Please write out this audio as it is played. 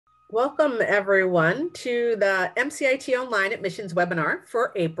Welcome everyone to the MCIT Online Admissions webinar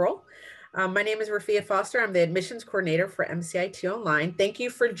for April. My name is Rafia Foster. I'm the admissions coordinator for MCIT Online. Thank you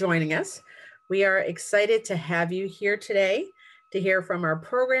for joining us. We are excited to have you here today to hear from our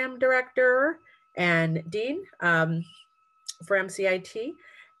program director and dean for MCIT.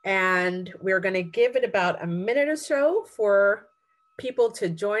 And we're going to give it about a minute or so for people to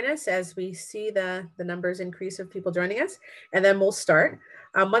join us as we see the numbers increase of people joining us, and then we'll start.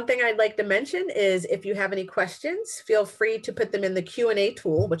 One thing I'd like to mention is if you have any questions, feel free to put them in the Q&A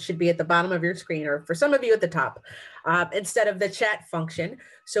tool, which should be at the bottom of your screen, or for some of you at the top, instead of the chat function.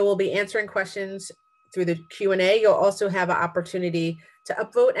 So we'll be answering questions through the Q&A. You'll also have an opportunity to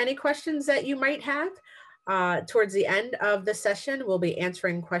upvote any questions that you might have. Towards the end of the session, we'll be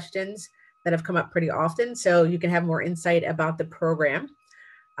answering questions that have come up pretty often, so you can have more insight about the program.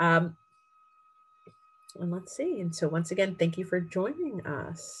 And let's see. And so once again, thank you for joining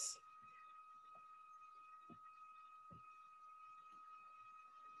us.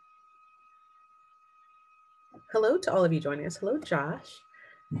 Hello to all of you joining us. Hello, Josh,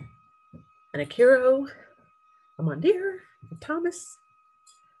 and Akiro, Amandir, and Thomas.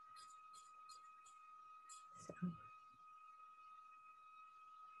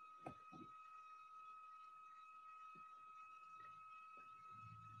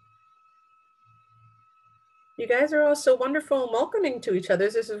 You guys are all so wonderful and welcoming to each other.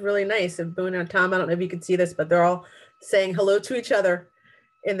 This is really nice. And Boon and Tom, I don't know if you can see this, but they're all saying hello to each other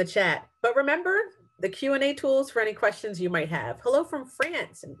in the chat. But remember the Q&A tools for any questions you might have. Hello from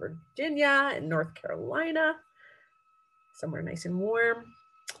France and Virginia and North Carolina, somewhere nice and warm.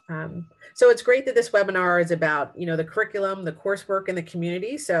 So it's great that this webinar is about, the curriculum, the coursework, and the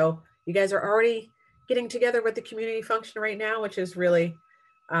community. So you guys are already getting together with the community function right now, which is really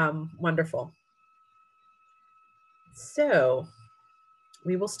wonderful. So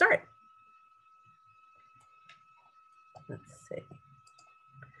we will start. Let's see.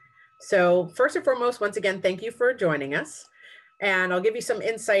 So first and foremost, once again, thank you for joining us. And I'll give you some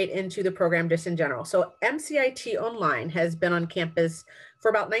insight into the program just in general. So MCIT Online has been on campus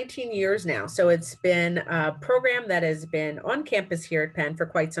for about 19 years now. So it's been a program that has been on campus here at Penn for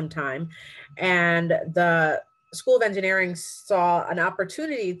quite some time. And the School of Engineering saw an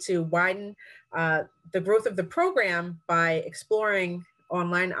opportunity to widen the growth of the program by exploring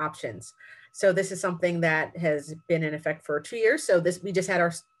online options. So this is something that has been in effect for 2 years. So we just had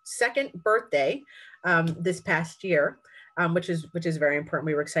our second birthday this past year, which is very important.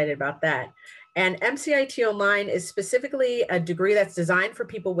 We were excited about that. And MCIT Online is specifically a degree that's designed for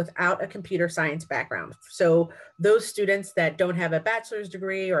people without a computer science background. So those students that don't have a bachelor's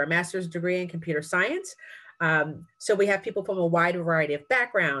degree or a master's degree in computer science. So we have people from a wide variety of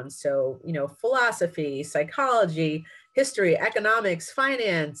backgrounds. So, philosophy, psychology, history, economics,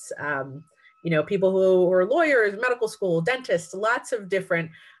 finance, people who are lawyers, medical school, dentists, lots of different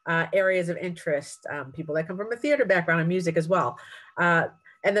areas of interest, people that come from a theater background and music as well.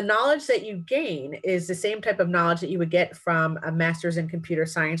 And the knowledge that you gain is the same type of knowledge that you would get from a master's in computer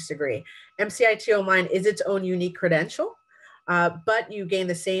science degree. MCIT Online is its own unique credential. But you gain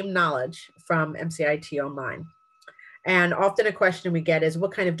the same knowledge from MCIT Online. And often a question we get is,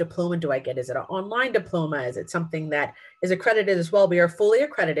 what kind of diploma do I get? Is it an online diploma? Is it something that is accredited as well? We are fully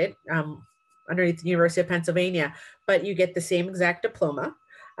accredited underneath the University of Pennsylvania, but you get the same exact diploma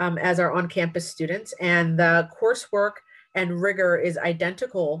as our on-campus students. And the coursework and rigor is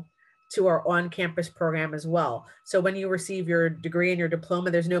identical to our on-campus program as well. So when you receive your degree and your diploma,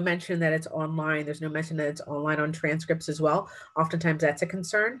 there's no mention that it's online. There's no mention that it's online on transcripts as well. Oftentimes that's a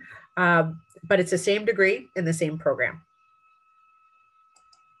concern, but it's the same degree in the same program.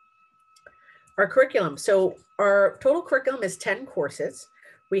 Our curriculum. So our total curriculum is 10 courses.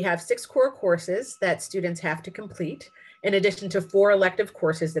 We have 6 core courses that students have to complete, in addition to 4 elective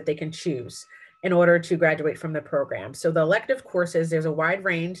courses that they can choose in order to graduate from the program. So the elective courses, there's a wide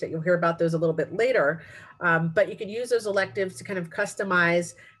range that you'll hear about those a little bit later, but you could use those electives to kind of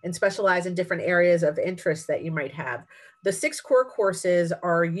customize and specialize in different areas of interest that you might have. The 6 core courses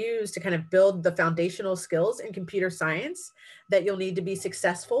are used to kind of build the foundational skills in computer science that you'll need to be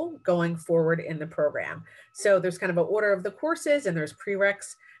successful going forward in the program. So there's kind of an order of the courses, and there's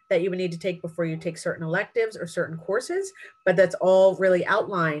prereqs that you would need to take before you take certain electives or certain courses, but that's all really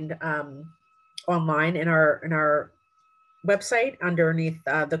outlined online in our website underneath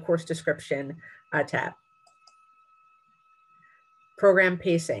the course description tab. program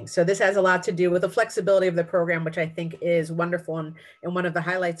pacing. So this has a lot to do with the flexibility of the program, which I think is wonderful and one of the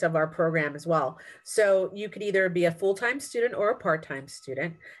highlights of our program as well. So you could either be a full-time student or a part-time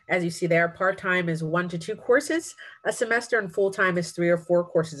student. As you see there, part-time is 1 to 2 courses a semester and full-time is 3 or 4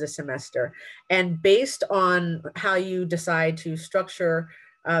 courses a semester. And based on how you decide to structure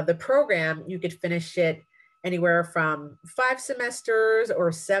the program, you could finish it anywhere from 5 semesters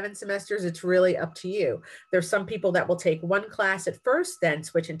or 7 semesters. It's really up to you. There's some people that will take 1 class at first, then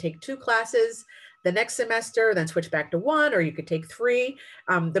switch and take 2 classes the next semester, then switch back to 1, or you could take 3.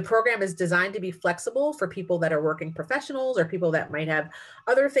 The program is designed to be flexible for people that are working professionals or people that might have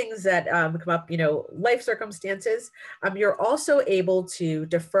other things that come up, life circumstances. You're also able to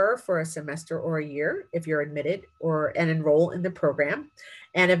defer for a semester or a year if you're admitted and enroll in the program.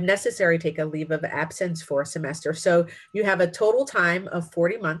 And if necessary, take a leave of absence for a semester. So you have a total time of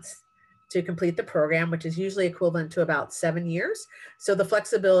 40 months to complete the program, which is usually equivalent to about 7 years. So the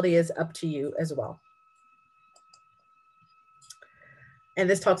flexibility is up to you as well. And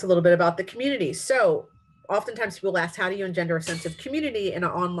this talks a little bit about the community. So oftentimes people ask, how do you engender a sense of community in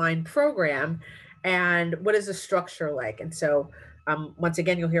an online program? And what is the structure like? And so once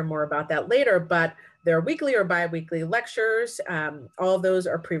again, you'll hear more about that later, but there are weekly or bi-weekly lectures. All of those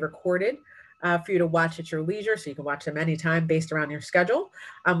are pre-recorded for you to watch at your leisure, so you can watch them anytime based around your schedule.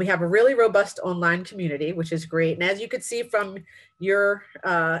 We have a really robust online community, which is great. And as you could see from your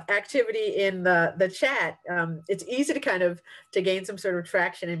activity in the chat, it's easy to gain some sort of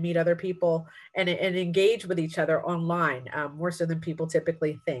traction and meet other people and engage with each other online, more so than people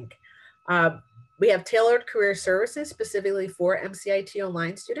typically think. We have tailored career services specifically for MCIT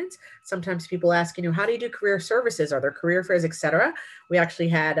Online students. Sometimes people ask, how do you do career services? Are there career fairs, et cetera? We actually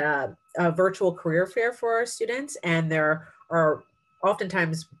had a virtual career fair for our students, and there are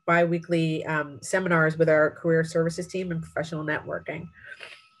oftentimes bi-weekly seminars with our career services team and professional networking.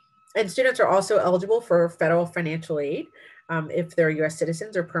 And students are also eligible for federal financial aid if they're US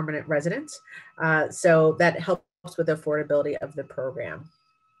citizens or permanent residents. So that helps with the affordability of the program.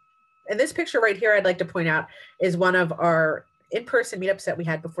 And this picture right here, I'd like to point out, is one of our in-person meetups that we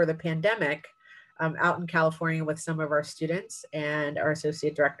had before the pandemic out in California with some of our students and our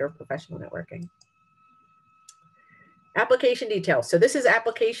Associate Director of Professional Networking. Application details. So this is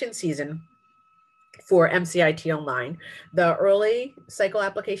application season for MCIT Online. The early cycle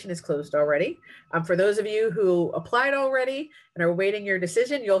application is closed already. For those of you who applied already and are waiting your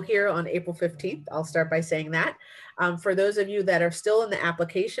decision, you'll hear on April 15th. I'll start by saying that. For those of you that are still in the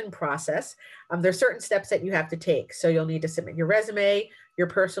application process, there's certain steps that you have to take. So you'll need to submit your resume, your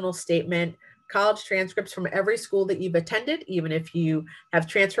personal statement, college transcripts from every school that you've attended, even if you have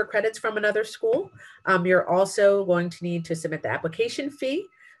transfer credits from another school. You're also going to need to submit the application fee,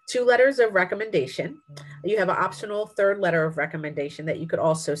 2 letters of recommendation. You have an optional 3rd letter of recommendation that you could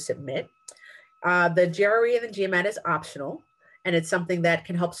also submit. The GRE and the GMAT is optional, and it's something that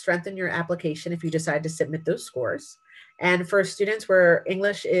can help strengthen your application if you decide to submit those scores. And for students where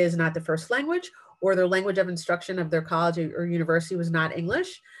English is not the first language, or their language of instruction of their college or university was not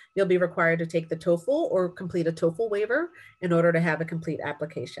English, you'll be required to take the TOEFL or complete a TOEFL waiver in order to have a complete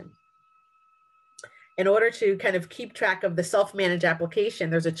application. In order to kind of keep track of the self-managed application,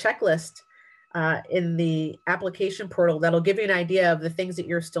 there's a checklist in the application portal that'll give you an idea of the things that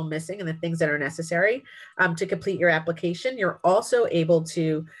you're still missing and the things that are necessary to complete your application. You're also able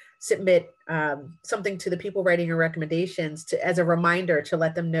to submit something to the people writing your recommendations as a reminder to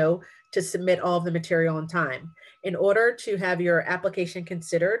let them know to submit all of the material on time. In order to have your application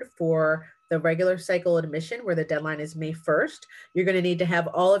considered for the regular cycle admission, where the deadline is May 1st, you're going to need to have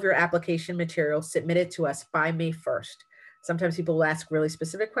all of your application material submitted to us by May 1st. Sometimes people will ask really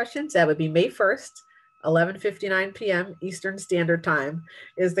specific questions. That would be May 1st, 11:59 p.m. Eastern Standard Time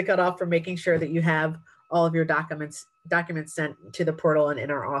is the cutoff for making sure that you have all of your documents sent to the portal and in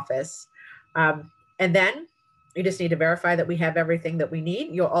our office. And then you just need to verify that we have everything that we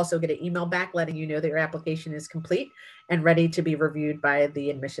need. You'll also get an email back letting you know that your application is complete and ready to be reviewed by the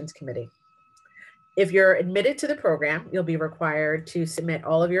admissions committee. If you're admitted to the program, you'll be required to submit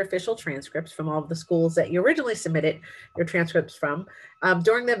all of your official transcripts from all of the schools that you originally submitted your transcripts from.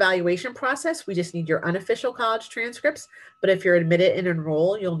 During the evaluation process, we just need your unofficial college transcripts, but if you're admitted and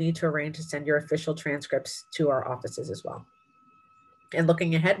enroll, you'll need to arrange to send your official transcripts to our offices as well. And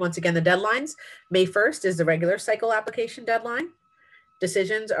looking ahead, once again, the deadlines, May 1st is the regular cycle application deadline.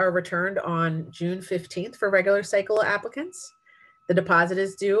 Decisions are returned on June 15th for regular cycle applicants. The deposit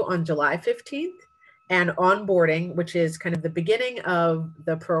is due on July 15th. And onboarding, which is kind of the beginning of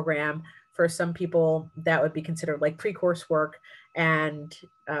the program for some people that would be considered like pre-course work and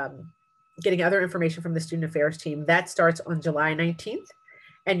getting other information from the student affairs team. That starts on July 19th,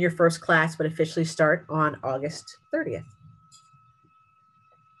 and your first class would officially start on August 30th.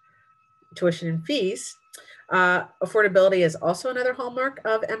 Tuition and fees. Affordability is also another hallmark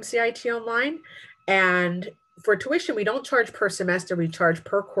of MCIT Online. And for tuition, we don't charge per semester, we charge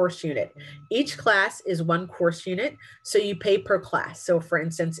per course unit. Each class is one course unit, so you pay per class. So for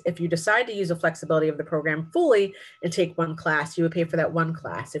instance, if you decide to use the flexibility of the program fully and take one class, you would pay for that one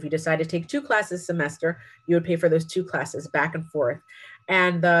class. If you decide to take 2 classes a semester, you would pay for those 2 classes back and forth.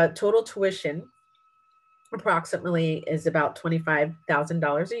 And the total tuition approximately is about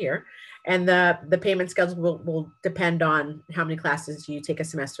 $25,000 a year. And the payment schedule will depend on how many classes you take a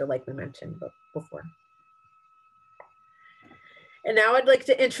semester, like we mentioned before. And now I'd like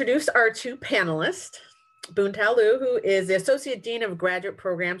to introduce our 2 panelists, Boon Thau Loo, who is the Associate Dean of Graduate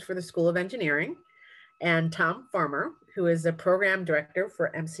Programs for the School of Engineering, and Tom Farmer, who is the Program Director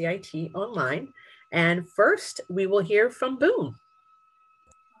for MCIT Online. And first, we will hear from Boon.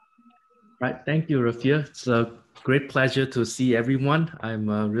 Right, thank you, Rafia. It's a great pleasure to see everyone. I'm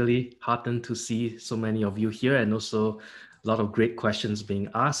really heartened to see so many of you here, and also a lot of great questions being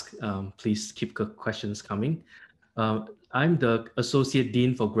asked. Please keep questions coming. I'm the Associate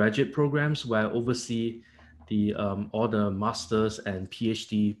Dean for Graduate Programs, where I oversee all the Masters and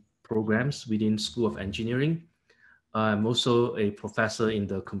PhD programs within School of Engineering. I'm also a professor in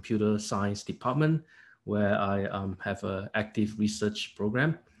the Computer Science Department, where I have an active research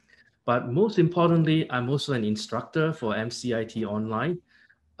program. But most importantly, I'm also an instructor for MCIT Online.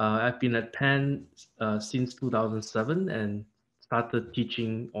 I've been at Penn since 2007 and started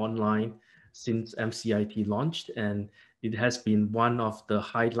teaching online since MCIT launched. And it has been one of the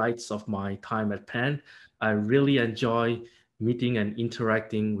highlights of my time at Penn. I really enjoy meeting and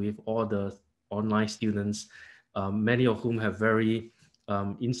interacting with all the online students, many of whom have very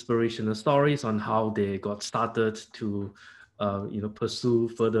inspirational stories on how they got started to pursue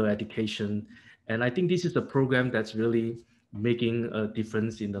further education. And I think this is a program that's really making a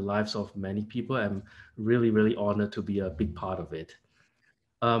difference in the lives of many people. I'm really, really honored to be a big part of it.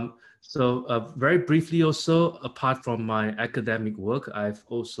 So very briefly also, apart from my academic work, I've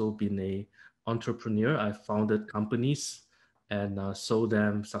also been an entrepreneur. I've founded companies and sold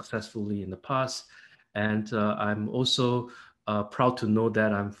them successfully in the past. And I'm also proud to know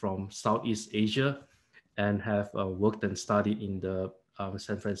that I'm from Southeast Asia and have worked and studied in the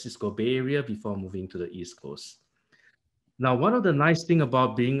San Francisco Bay Area before moving to the East Coast. Now, one of the nice things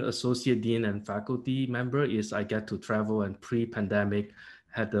about being associate dean and faculty member is I get to travel, and pre-pandemic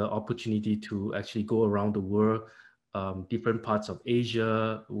had the opportunity to actually go around the world, different parts of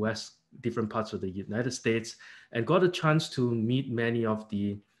Asia, different parts of the United States, and got a chance to meet many of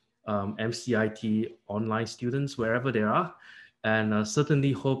the MCIT online students wherever they are, and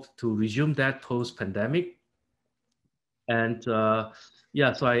certainly hope to resume that post-pandemic. And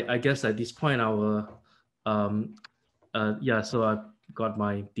yeah, so I guess at this point I will, so I got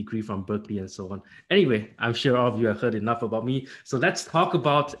my degree from Berkeley and so on. Anyway, I'm sure all of you have heard enough about me. So let's talk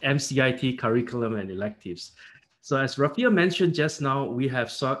about MCIT curriculum and electives. So as Rafia mentioned just now, we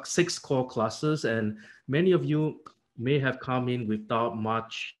have 6 core classes, and many of you may have come in without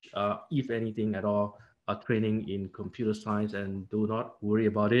much, if anything at all, training in computer science, and do not worry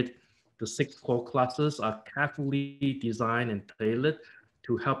about it. The 6 core classes are carefully designed and tailored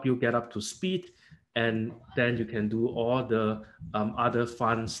to help you get up to speed, and then you can do all the other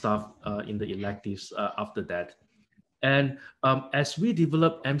fun stuff in the electives after that. And as we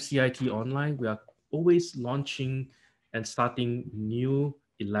develop MCIT Online, we are always launching and starting new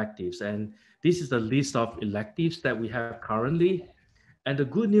electives. And this is the list of electives that we have currently. And the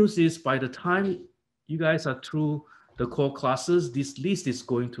good news is, by the time you guys are through the core classes, this list is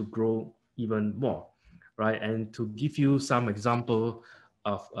going to grow even more, right? And to give you some example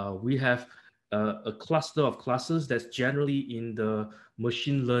of, we have a cluster of classes that's generally in the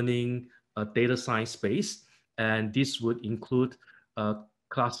machine learning, data science space. And this would include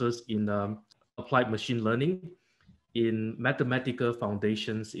classes in applied machine learning, in mathematical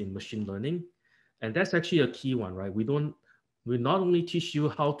foundations in machine learning. And that's actually a key one, right? We not only teach you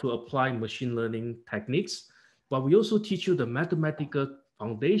how to apply machine learning techniques, but we also teach you the mathematical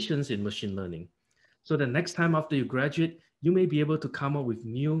foundations in machine learning. So the next time after you graduate, you may be able to come up with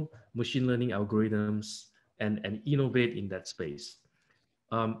new machine learning algorithms and innovate in that space.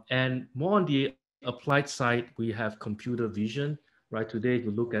 And more on the applied side, we have computer vision, right? Today, if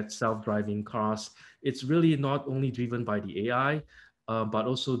you look at self-driving cars, it's really not only driven by the AI, but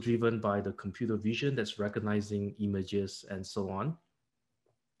also driven by the computer vision that's recognizing images and so on.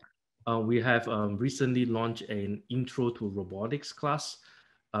 We have recently launched an intro to robotics class.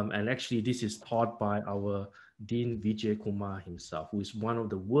 And actually, this is taught by our Dean Vijay Kumar himself, who is one of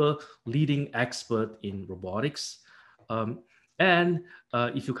the world leading expert in robotics. And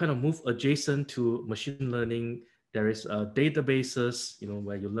if you kind of move adjacent to machine learning, there is databases,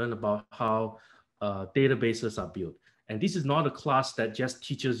 where you learn about how databases are built. And this is not a class that just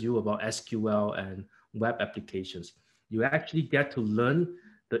teaches you about SQL and web applications. You actually get to learn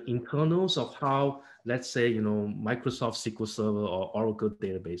the internals of how, let's say, Microsoft SQL Server or Oracle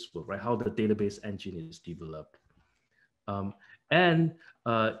database work, right? How the database engine is developed. Um, and,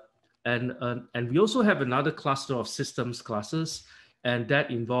 uh, and we also have another cluster of systems classes, and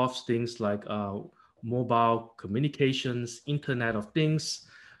that involves things like mobile communications, Internet of Things.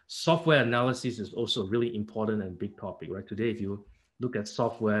 Software analysis is also a really important and big topic, right? Today, if you look at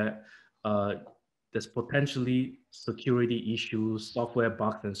software, there's potentially security issues, software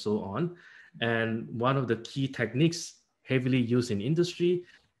bugs, and so on. And one of the key techniques heavily used in industry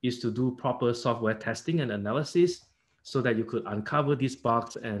is to do proper software testing and analysis so that you could uncover these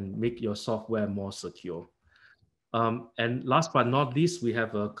bugs and make your software more secure. And last but not least, we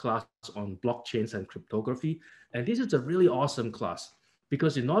have a class on blockchains and cryptography. And this is a really awesome class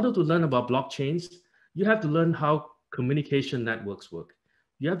because in order to learn about blockchains, you have to learn how communication networks work.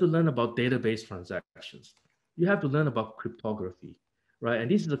 You have to learn about database transactions. You have to learn about cryptography, right? And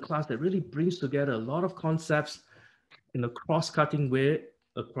this is a class that really brings together a lot of concepts in a cross-cutting way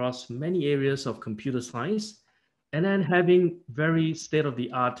across many areas of computer science, and then having very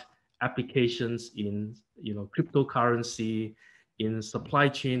state-of-the-art applications in cryptocurrency, in supply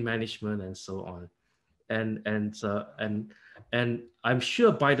chain management, and so on. And I'm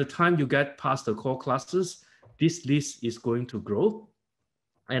sure by the time you get past the core classes, this list is going to grow.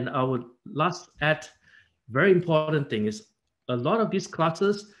 And I would last add, very important thing is a lot of these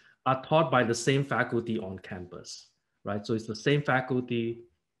classes are taught by the same faculty on campus, right? So it's the same faculty,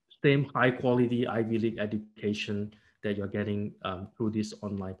 same high quality Ivy League education that you're getting through this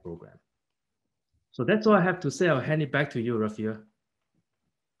online program. So that's all I have to say. I'll hand it back to you, Rafia.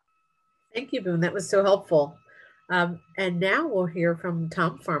 Thank you, Boon. That was so helpful. And now we'll hear from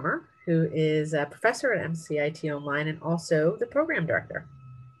Tom Farmer, who is a professor at MCIT Online and also the program director.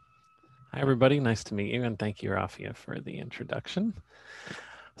 Hi, everybody. Nice to meet you. And thank you, Rafia, for the introduction.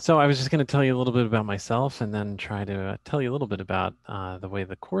 So I was just going to tell you a little bit about myself and then try to tell you a little bit about the way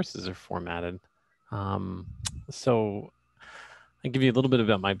the courses are formatted. So I'll give you a little bit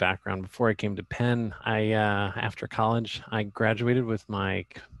about my background. Before I came to Penn, after college, I graduated with my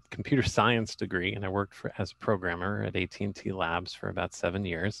computer science degree, and I worked as a programmer at AT&T Labs for about 7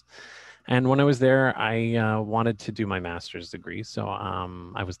 years. And when I was there, I wanted to do my master's degree. So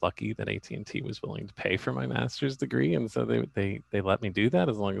I was lucky that AT&T was willing to pay for my master's degree, and so they let me do that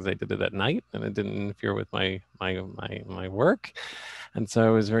as long as I did it at night and it didn't interfere with my work. And so I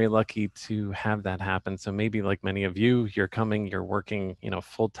was very lucky to have that happen. So maybe like many of you, you're working,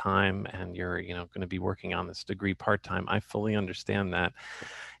 full time, and you're, going to be working on this degree part time. I fully understand that.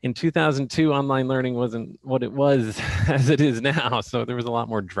 In 2002, online learning wasn't what it was as it is now. So there was a lot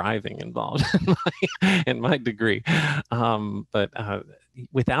more driving involved in my degree. But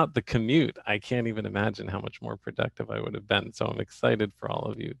without the commute, I can't even imagine how much more productive I would have been. So I'm excited for all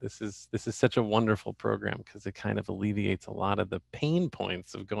of you. This is such a wonderful program because it kind of alleviates a lot of the pain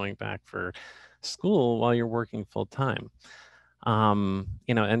points of going back for school while you're working full time. And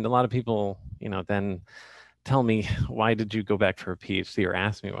a lot of people, then tell me, why did you go back for a PhD, or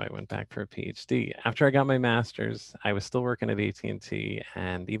ask me why I went back for a PhD? After I got my master's, I was still working at AT&T,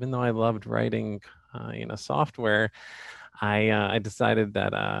 and even though I loved writing, software, I decided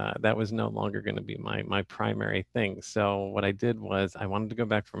that that was no longer going to be my primary thing. So what I did was I wanted to go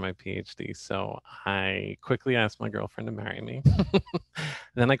back for my PhD. So I quickly asked my girlfriend to marry me.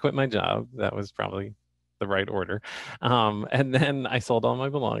 Then I quit my job. That was probably the right order. And then I sold all my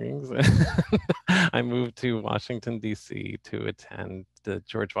belongings. I moved to Washington, D.C. to attend the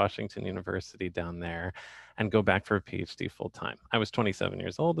George Washington University down there and go back for a PhD full time. I was 27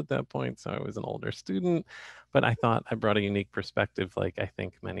 years old at that point, so I was an older student, but I thought I brought a unique perspective like I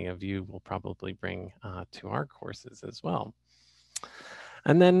think many of you will probably bring to our courses as well.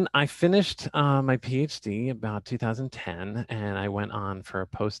 And then I finished my PhD about 2010, and I went on for a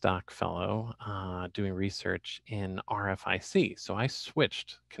postdoc fellow doing research in RFIC. So I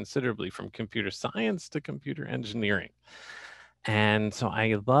switched considerably from computer science to computer engineering. And so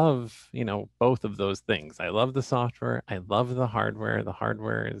I love, both of those things. I love the software. I love the hardware. The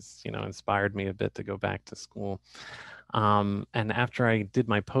hardware is, inspired me a bit to go back to school. And after I did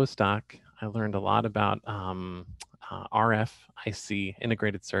my postdoc, I learned a lot about RF IC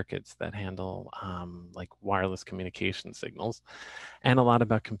integrated circuits that handle like wireless communication signals, and a lot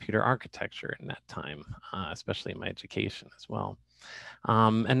about computer architecture in that time, especially in my education as well.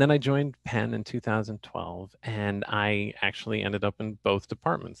 And then I joined Penn in 2012, and I actually ended up in both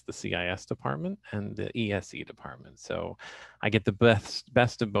departments, the CIS department and the ESE department. So I get the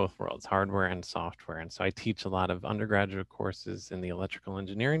best of both worlds, hardware and software. And so I teach a lot of undergraduate courses in the electrical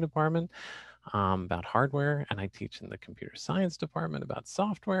engineering department about hardware, and I teach in the computer science department about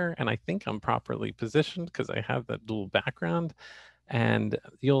software. And I think I'm properly positioned because I have that dual background. And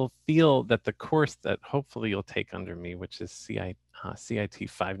you'll feel that the course that hopefully you'll take under me, which is CIT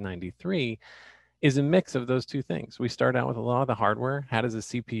 593, is a mix of those two things. We start out with a lot of the hardware. How does a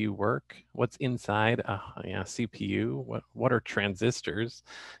CPU work? What's inside a CPU? What are transistors?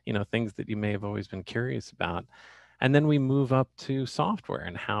 You know, things that you may have always been curious about. And then we move up to software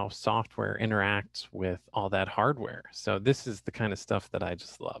and how software interacts with all that hardware. So this is the kind of stuff that I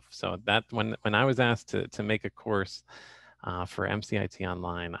just love. So that when I was asked to make a course for MCIT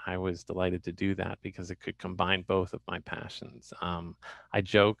Online, I was delighted to do that because it could combine both of my passions. I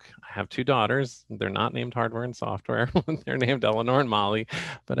joke, I have two daughters. They're not named hardware and software. They're named Eleanor and Molly,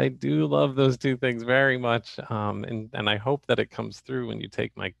 but I do love those two things very much. And I hope that it comes through when you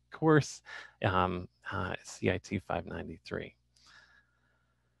take my course, CIT 593.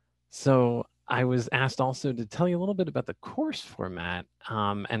 So I was asked also to tell you a little bit about the course format.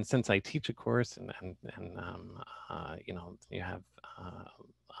 And since I teach a course and you know, I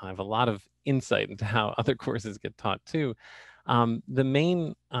have a lot of insight into how other courses get taught too. The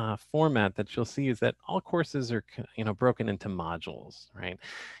main format that you'll see is that all courses are, you know, broken into modules, right?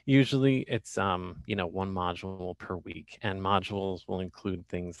 Usually it's, you know, one module per week, and modules will include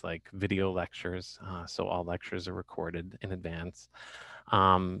things like video lectures. So all lectures are recorded in advance.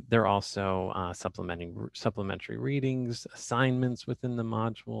 There are also supplementary readings, assignments within the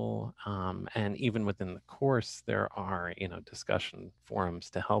module, and even within the course, there are, you know, discussion forums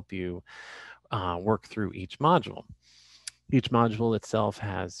to help you work through each module. Each module itself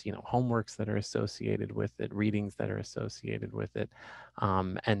has, you know, homeworks that are associated with it, readings that are associated with it,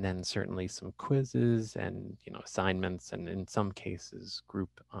 and then certainly some quizzes and, you know, assignments, and in some cases group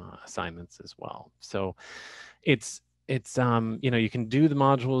assignments as well. So it's you know, you can do the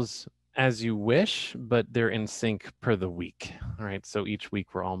modules as you wish, but they're in sync per the week. All right, so each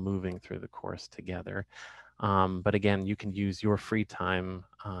week we're all moving through the course together. But again, you can use your free time,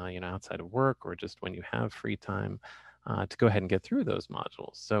 you know, outside of work or just when you have free time to go ahead and get through those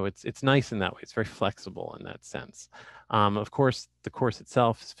modules. So it's nice in that way. It's very flexible in that sense. Of course, the course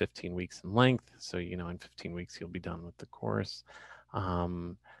itself is 15 weeks in length. So, you know, in 15 weeks, you'll be done with the course.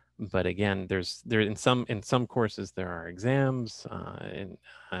 But again, in some courses there are exams, in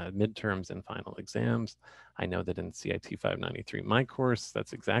midterms and final exams. I know that in CIT 593, my course,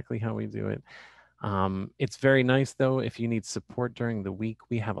 that's exactly how we do it. It's very nice though, if you need support during the week,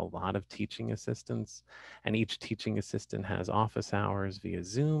 we have a lot of teaching assistants, and each teaching assistant has office hours via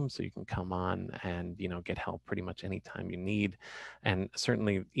Zoom, so you can come on and, you know, get help pretty much anytime you need. And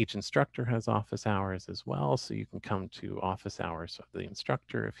certainly each instructor has office hours as well, so you can come to office hours of the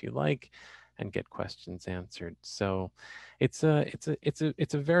instructor if you like and get questions answered. So it's a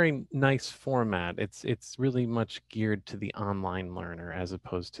very nice format. It's really much geared to the online learner as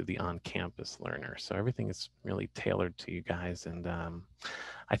opposed to the on-campus learner. So everything is really tailored to you guys, and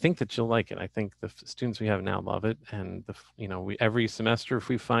I think that you'll like it. I think the students we have now love it, and you know, every semester, if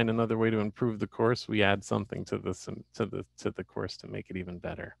we find another way to improve the course, we add something to the course to make it even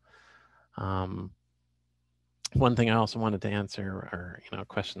better. One thing I also wanted to answer, or, you know, a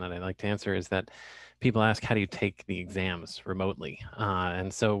question that I like to answer, is that people ask, how do you take the exams remotely?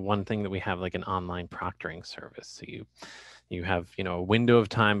 And so one thing that we have, like an online proctoring service. So you have, you know, a window of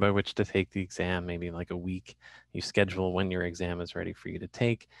time by which to take the exam, maybe like a week. You schedule when your exam is ready for you to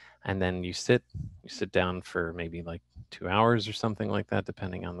take, and then you sit down for maybe like 2 hours or something like that,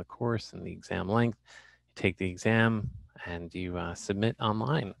 depending on the course and the exam length. You take the exam and you submit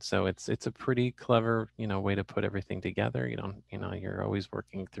online. So it's a pretty clever, you know, way to put everything together. You don't, you know, you're always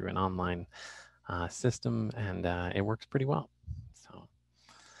working through an online system, and it works pretty well. So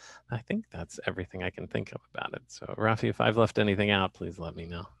I think that's everything I can think of about it. So Rafi, if I've left anything out, please let me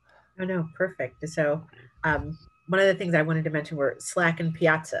know. Oh, no, perfect. So one of the things I wanted to mention were Slack and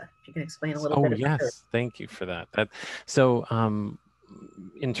Piazza. If you can explain a little bit. Oh, yes. Thank you for that. So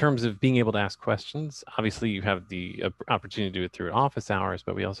in terms of being able to ask questions, obviously you have the opportunity to do it through office hours,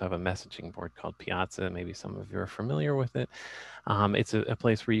 but we also have a messaging board called Piazza. Maybe some of you are familiar with it. It's a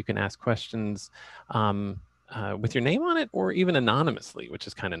place where you can ask questions with your name on it, or even anonymously, which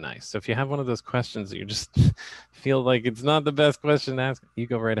is kind of nice. So if you have one of those questions that you just feel like it's not the best question to ask, you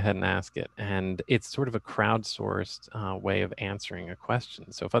go right ahead and ask it. And it's sort of a crowdsourced way of answering a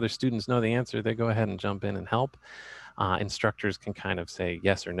question. So if other students know the answer, they go ahead and jump in and help. Instructors can kind of say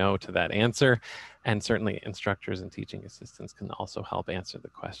yes or no to that answer. And certainly instructors and teaching assistants can also help answer the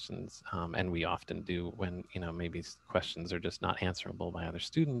questions. And we often do when, maybe questions are just not answerable by other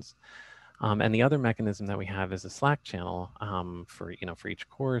students. And the other mechanism that we have is a Slack channel for each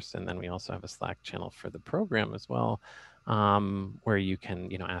course. And then we also have a Slack channel for the program as well, where you can,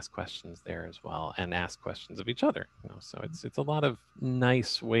 ask questions there as well and ask questions of each other. So it's a lot of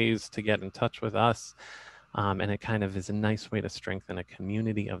nice ways to get in touch with us. And it kind of is a nice way to strengthen a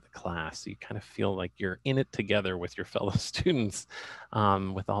community of the class. So you kind of feel like you're in it together with your fellow students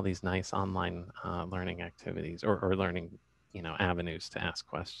with all these nice online learning activities or learning, avenues to ask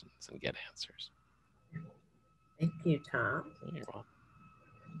questions and get answers. Thank you, Tom. You're welcome.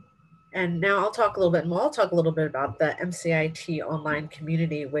 And now I'll talk a little bit more. I'll talk a little bit about the MCIT Online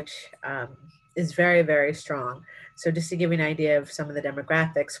community, which is very, very strong. So just to give you an idea of some of the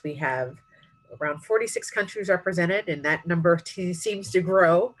demographics, we have around 46 countries represented, and that number seems to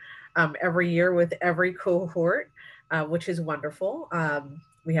grow every year with every cohort, which is wonderful.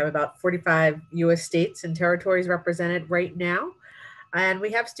 We have about 45 US states and territories represented right now. And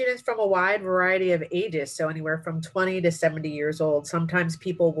we have students from a wide variety of ages, so anywhere from 20 to 70 years old. Sometimes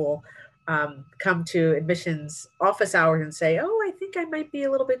people will come to admissions office hours and say, oh, I think I might be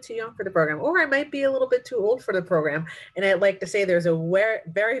a little bit too young for the program, or I might be a little bit too old for the program. And I'd like to say there's a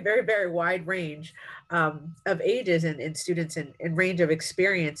very, very, very wide range of ages and students and range of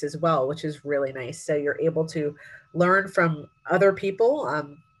experience as well, which is really nice. So you're able to learn from other people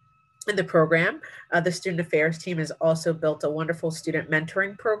in the program. The student affairs team has also built a wonderful student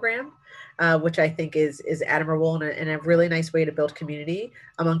mentoring program, which I think is admirable and a really nice way to build community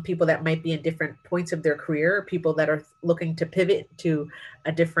among people that might be in different points of their career, people that are looking to pivot to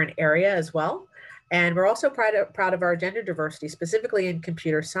a different area as well. And we're also proud of our gender diversity, specifically in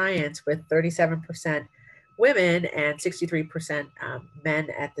computer science, with 37% women and 63% men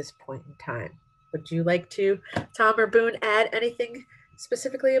at this point in time. Would you like to, Tom or Boon, add anything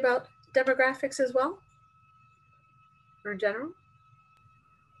specifically about demographics as well, or in general?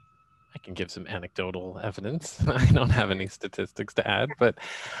 I can give some anecdotal evidence. I don't have any statistics to add, but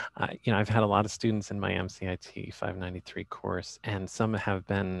I've had a lot of students in my MCIT 593 course, and some have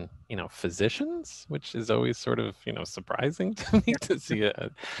been, physicians, which is always sort of, surprising to me to see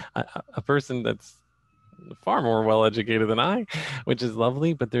a person that's far more well-educated than I, which is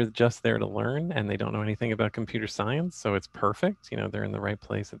lovely, but they're just there to learn and they don't know anything about computer science. So it's perfect. They're in the right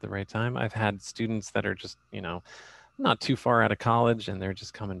place at the right time. I've had students that are just, not too far out of college and they're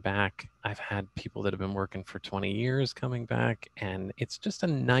just coming back. I've had people that have been working for 20 years coming back, and it's just a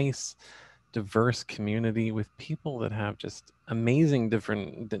nice, diverse community with people that have just amazing,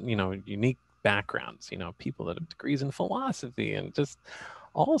 different, unique backgrounds, people that have degrees in philosophy and just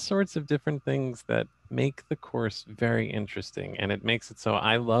all sorts of different things that make the course very interesting. And it makes it so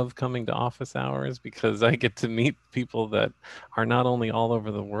I love coming to office hours because I get to meet people that are not only all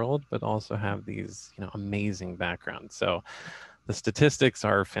over the world, but also have these, amazing backgrounds. So the statistics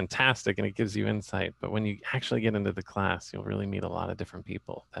are fantastic and it gives you insight, but when you actually get into the class, you'll really meet a lot of different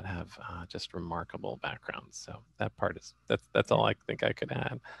people that have just remarkable backgrounds. So that part is, that's all I think I could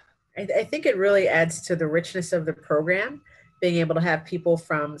add. I think it really adds to the richness of the program, being able to have people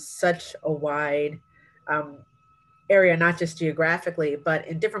from such a wide area, not just geographically, but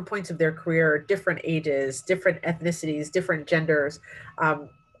in different points of their career, different ages, different ethnicities, different genders.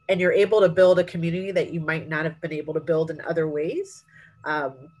 And you're able to build a community that you might not have been able to build in other ways.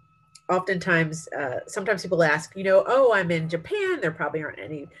 Oftentimes, sometimes people ask, oh, I'm in Japan. There probably aren't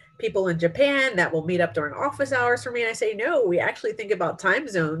any people in Japan that will meet up during office hours for me. And I say, no, we actually think about time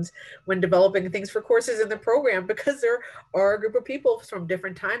zones when developing things for courses in the program, because there are a group of people from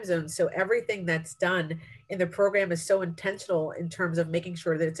different time zones. So everything that's done in the program is so intentional in terms of making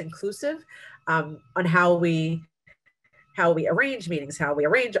sure that it's inclusive on how we arrange meetings, how we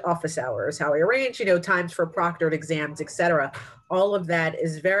arrange office hours, how we arrange, times for proctored exams, etc. All of that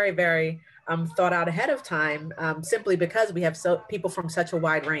is very, very thought out ahead of time, simply because we have people from such a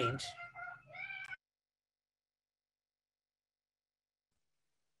wide range.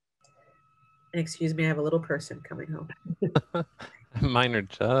 And excuse me, I have a little person coming home. Mine are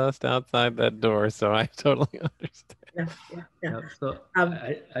just outside that door, so I totally understand. Yeah. So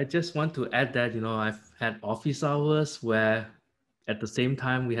I just want to add that, I've had office hours where at the same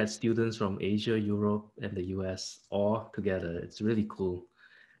time we had students from Asia, Europe, and the US all together. It's really cool.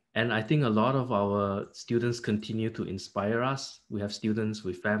 And I think a lot of our students continue to inspire us. We have students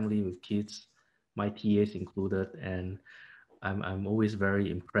with family, with kids, my TAs included, and I'm always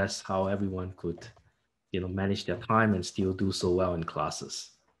very impressed how everyone could, manage their time and still do so well in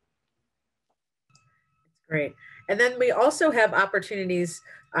classes. Great. And then we also have opportunities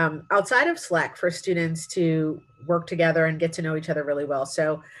outside of Slack for students to work together and get to know each other really well.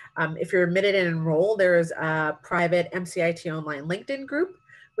 So if you're admitted and enrolled, there's a private MCIT Online LinkedIn group,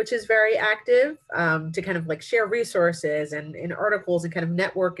 which is very active to kind of like share resources and articles and kind of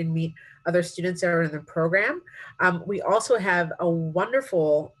network and meet other students that are in the program. We also have a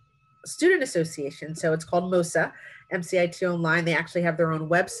wonderful student association. So it's called MOSA, MCIT Online. They actually have their own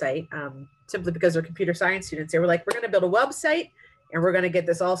website simply because they're computer science students. They were like, we're going to build a website and we're going to get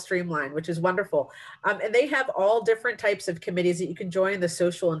this all streamlined, which is wonderful. And they have all different types of committees that you can join: the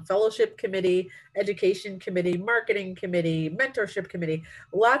social and fellowship committee, education committee, marketing committee, mentorship committee,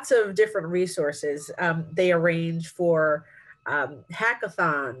 lots of different resources. They arrange for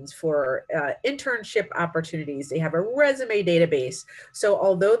hackathons, for internship opportunities. They have a resume database. So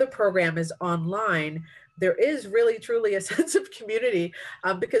although the program is online, there is really truly a sense of community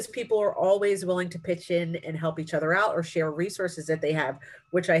because people are always willing to pitch in and help each other out or share resources that they have,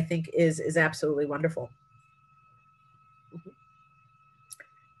 which I think is absolutely wonderful.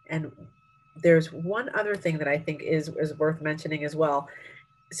 And there's one other thing that I think is worth mentioning as well.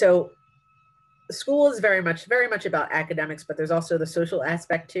 So school is very much about academics, but there's also the social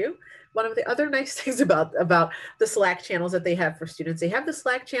aspect too. One of the other nice things about the Slack channels that they have for students, they have the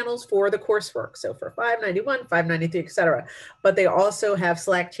Slack channels for the coursework. So for 591, 593, etc. But they also have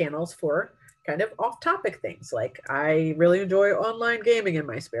Slack channels for kind of off-topic things, like I really enjoy online gaming in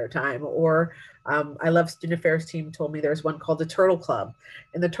my spare time, or I love student affairs team told me there's one called the Turtle Club.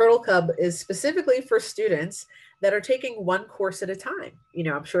 And the Turtle Club is specifically for students that are taking one course at a time.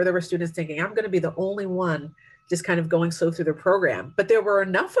 I'm sure there were students thinking, I'm going to be the only one just kind of going slow through the program. But there were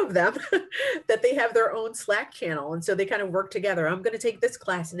enough of them that they have their own Slack channel. And so they kind of work together. I'm going to take this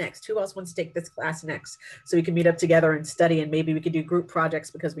class next. Who else wants to take this class next? So we can meet up together and study, and maybe we could do group projects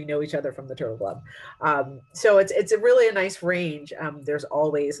because we know each other from the Turtle Club. So it's really a nice range. There's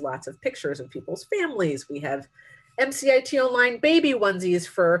always lots of pictures of people's families. We have MCIT Online baby onesies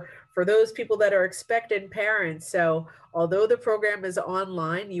for those people that are expectant parents. So although the program is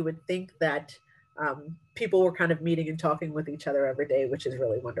online, you would think that people were kind of meeting and talking with each other every day, which is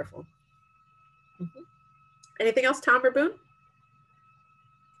really wonderful. Anything else, Tom or Boon?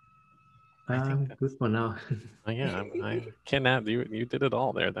 Good for now. Yeah, I can't add. You did it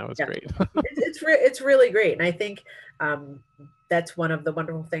all there. That was great. It's really great, and I think that's one of the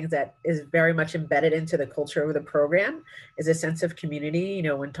wonderful things that is very much embedded into the culture of the program is a sense of community.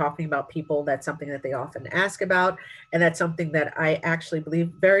 When talking about people, that's something that they often ask about, and that's something that I actually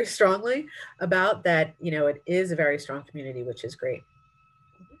believe very strongly about. That it is a very strong community, which is great.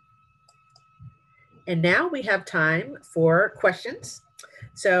 And now we have time for questions.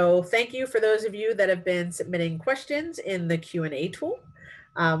 So thank you for those of you that have been submitting questions in the Q&A tool.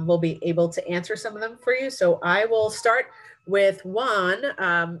 We'll be able to answer some of them for you. So I will start with one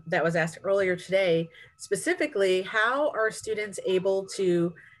that was asked earlier today. Specifically, how are students able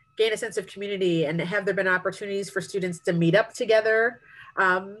to gain a sense of community, and have there been opportunities for students to meet up together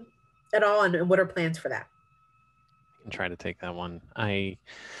at all, and what are plans for that? I can try to take that one.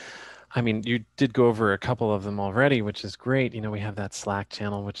 I mean, you did go over a couple of them already, which is great. We have that Slack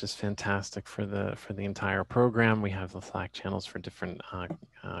channel, which is fantastic for the entire program. We have the Slack channels for different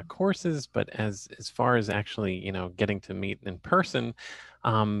courses, but as far as actually, getting to meet in person,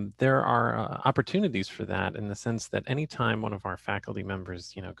 there are opportunities for that, in the sense that anytime one of our faculty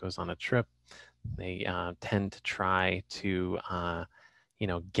members, goes on a trip, they tend to try to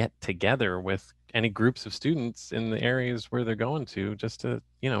get together with any groups of students in the areas where they're going to, just to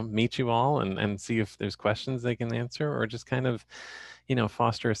meet you all and see if there's questions they can answer, or just kind of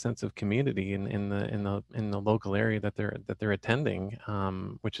foster a sense of community in the local area that they're attending,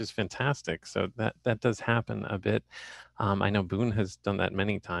 which is fantastic. So that does happen a bit. I know Boon has done that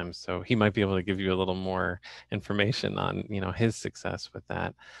many times, so he might be able to give you a little more information on his success with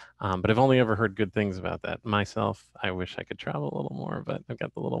that. But I've only ever heard good things about that myself. I wish I could travel a little more, but I've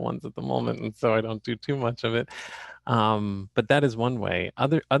got the little ones at the moment, and so I don't do too much of it. But that is one way.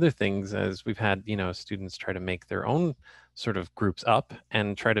 Other things, as we've had students try to make their own sort of groups up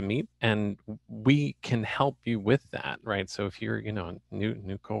and try to meet, and we can help you with that, right? So if you're, you know, a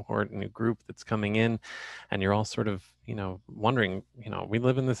new cohort, new group that's coming in, and you're all sort of, you know, wondering, you know, we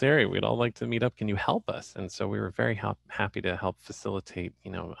live in this area, we'd all like to meet up, can you help us? And so we were very happy to help facilitate,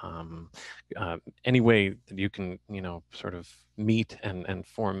 you know, any way that you can, you know, sort of meet and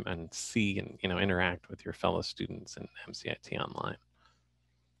form and see and, you know, interact with your fellow students in MCIT Online.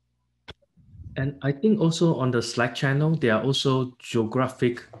 And I think also on the Slack channel, there are also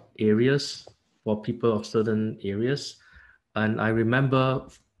geographic areas for people of certain areas. And I remember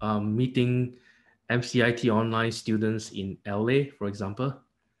meeting MCIT Online students in LA, for example.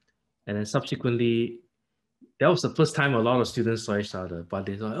 And then subsequently, that was the first time a lot of students saw each other, but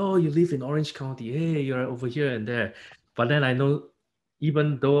they thought, oh, you live in Orange County. Hey, you're over here and there. But then I know,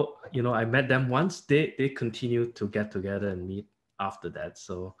 even though, you know, I met them once, they continue to get together and meet after that.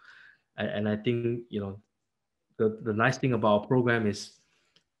 So, and I think, you know, the nice thing about our program is,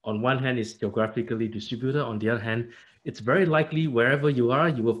 on one hand, it's geographically distributed. On the other hand, it's very likely wherever you are,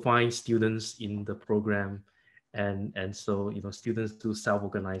 you will find students in the program. And so, you know, students do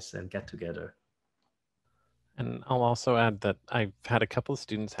self-organize and get together. And I'll also add that I've had a couple of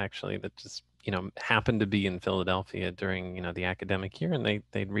students actually that just, you know, happened to be in Philadelphia during, you know, the academic year, and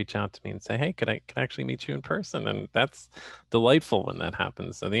they'd reach out to me and say, hey, could I actually meet you in person? And that's delightful when that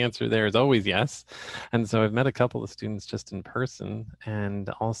happens. So the answer there is always yes. And so I've met a couple of students just in person. And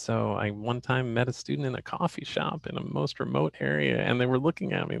also I one time met a student in a coffee shop in a most remote area, and they were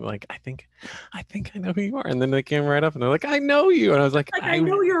looking at me like, I think I know who you are. And then they came right up and they're like, I know you. And I was like I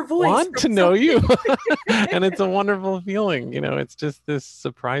know your voice. Want to know you. And it's a wonderful feeling. You know, it's just this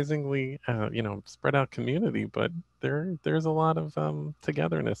surprisingly, you know, spread out community, but there's a lot of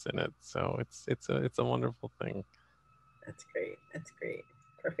togetherness in it. So it's a wonderful thing. That's great. That's great.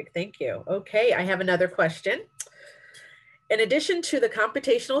 Perfect. Thank you. Okay, I have another question. In addition to the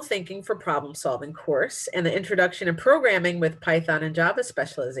computational thinking for problem solving course and the introduction and programming with Python and Java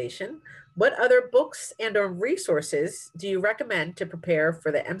specialization, what other books and or resources do you recommend to prepare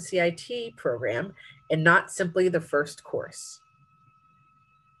for the MCIT program and not simply the first course?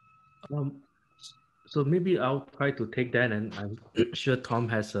 So maybe I'll try to take that, and I'm sure Tom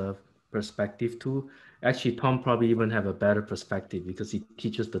has a perspective too. Actually, Tom probably even have a better perspective because he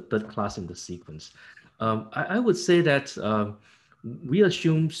teaches the third class in the sequence. I would say that we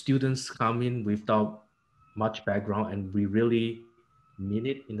assume students come in without much background, and we really mean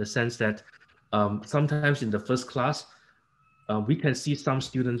it in the sense that sometimes in the first class, we can see some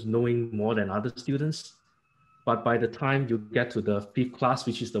students knowing more than other students. But by the time you get to the fifth class,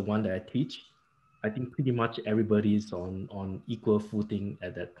 which is the one that I teach, I think pretty much everybody is on equal footing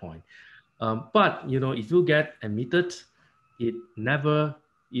at that point. But, you know, if you get admitted,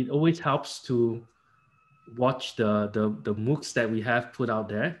 it always helps to watch the MOOCs that we have put out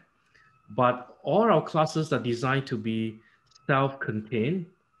there. But all our classes are designed to be self-contained.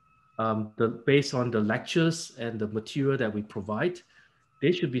 Based on the lectures and the material that we provide,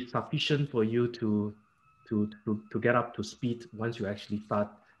 they should be sufficient for you to get up to speed once you actually start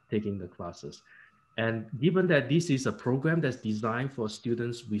taking the classes. And given that this is a program that's designed for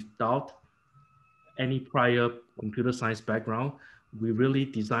students without any prior computer science background, we really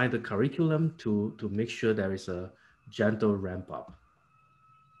designed the curriculum to make sure there is a gentle ramp up.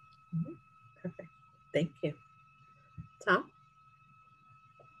 Perfect. Thank you. Tom,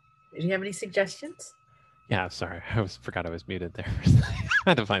 did you have any suggestions? Yeah, sorry, I forgot I was muted there. I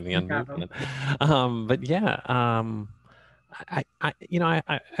had to find the unmute button. But yeah, I you know,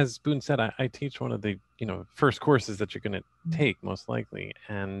 I as Boon said, I teach one of the, you know, first courses that you're going to take most likely,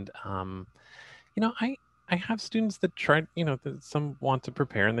 and you know, I have students that try, you know, that some want to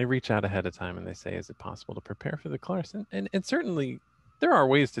prepare, and they reach out ahead of time and they say, is it possible to prepare for the course? And certainly there are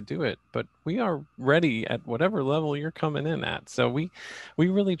ways to do it, but we are ready at whatever level you're coming in at. So we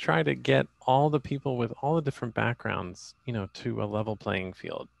really try to get all the people with all the different backgrounds, you know, to a level playing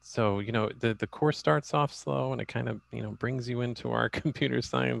field. So, you know, the course starts off slow and it kind of, you know, brings you into our computer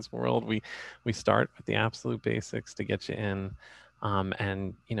science world. We start with the absolute basics to get you in.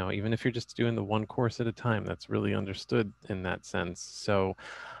 And, you know, even if you're just doing the one course at a time, that's really understood in that sense. So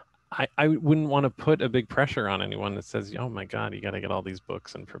I wouldn't want to put a big pressure on anyone that says, oh my God, you got to get all these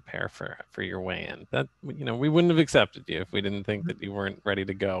books and prepare for your way in. That, you know, we wouldn't have accepted you if we didn't think that you weren't ready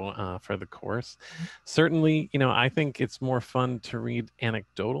to go for the course. Certainly, you know, I think it's more fun to read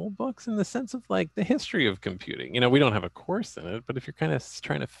anecdotal books in the sense of like the history of computing. You know, we don't have a course in it, but if you're kind of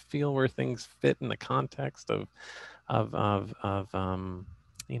trying to feel where things fit in the context of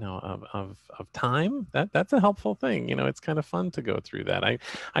you know, of time, that's a helpful thing. You know, it's kind of fun to go through that.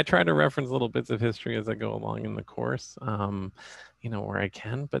 I try to reference little bits of history as I go along in the course, you know, where I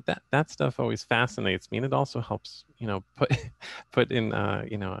can, but that stuff always fascinates me, and it also helps, you know, put in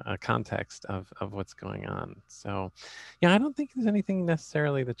you know, a context of what's going on. So yeah, I don't think there's anything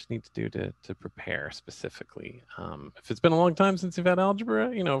necessarily that you need to do to prepare specifically. If it's been a long time since you've had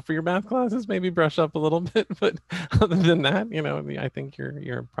algebra, you know, for your math classes, maybe brush up a little bit, but other than that, you know, I think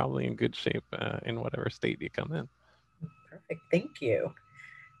you're probably in good shape in whatever state you come in. Perfect. Thank you.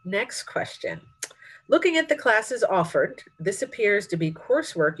 Next question. Looking at the classes offered, this appears to be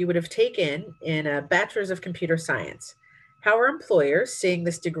coursework you would have taken in a Bachelor's of Computer Science. How are employers seeing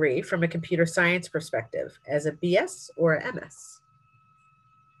this degree from a computer science perspective, as a BS or a MS?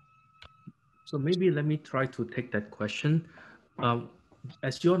 So maybe let me try to take that question.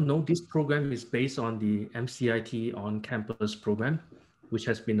 As you all know, this program is based on the MCIT on-campus program, which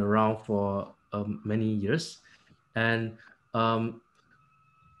has been around for many years. And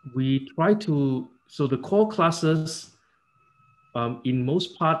we try to, so the core classes in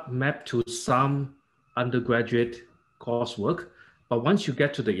most part map to some undergraduate coursework. But once you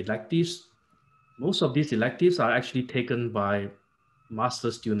get to the electives, most of these electives are actually taken by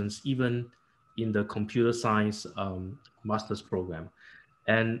master's students, even in the computer science master's program.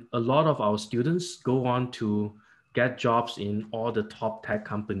 And a lot of our students go on to get jobs in all the top tech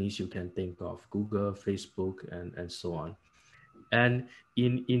companies you can think of, Google, Facebook, and so on. And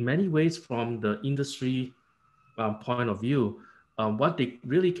in many ways, from the industry point of view, what they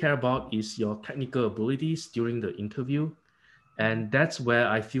really care about is your technical abilities during the interview. And that's where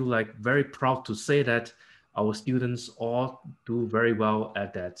I feel like very proud to say that our students all do very well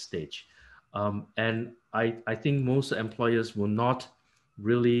at that stage. And I think most employers will not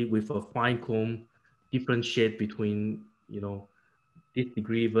really, with a fine comb, differentiate between, you know, this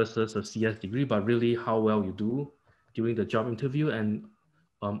degree versus a CS degree, but really how well you do during the job interview and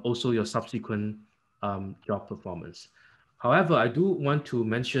also your subsequent job performance. However, I do want to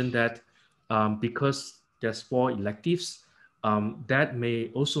mention that because there's 4 electives, that may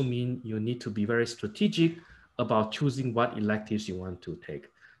also mean you need to be very strategic about choosing what electives you want to take.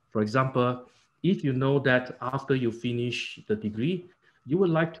 For example, if you know that after you finish the degree, you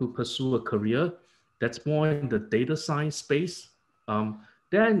would like to pursue a career that's more in the data science space,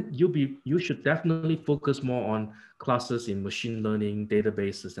 then you should definitely focus more on classes in machine learning,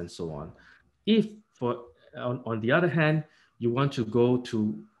 databases, and so on. If on the other hand, you want to go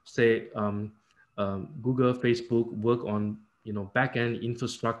to, say, Google, Facebook, work on, you know, backend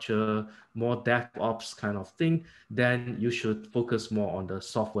infrastructure, more DevOps kind of thing, then you should focus more on the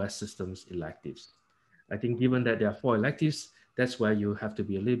software systems electives. I think given that there are 4 electives, that's where you have to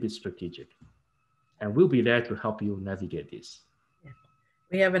be a little bit strategic. And we'll be there to help you navigate this.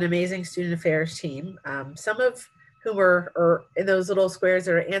 We have an amazing student affairs team, some of whom are in those little squares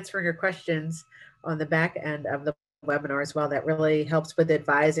that are answering your questions on the back end of the webinar as well. That really helps with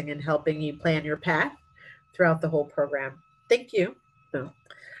advising and helping you plan your path throughout the whole program. Thank you.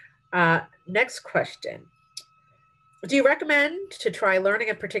 Next question. Do you recommend to try learning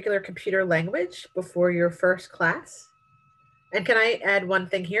a particular computer language before your first class? And can I add one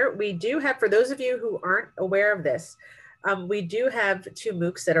thing here? We do have, for those of you who aren't aware of this, we do have 2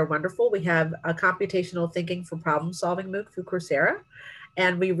 MOOCs that are wonderful. We have a computational thinking for problem solving MOOC through Coursera.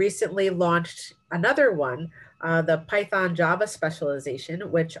 And we recently launched another one, the Python Java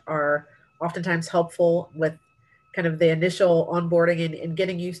specialization, which are oftentimes helpful with kind of the initial onboarding and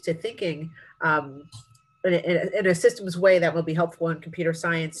getting used to thinking in a systems way that will be helpful in computer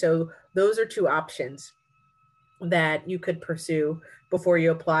science. So those are 2 options that you could pursue before you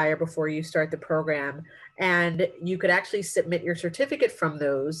apply or before you start the program. And you could actually submit your certificate from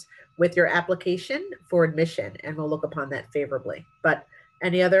those with your application for admission, and we'll look upon that favorably. But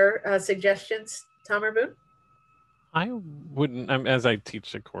any other suggestions, Tom or Boon? I wouldn't, as I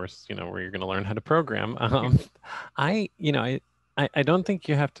teach a course, you know, where you're going to learn how to program. I don't think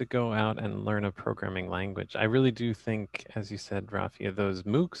you have to go out and learn a programming language. I really do think, as you said, Rafia, those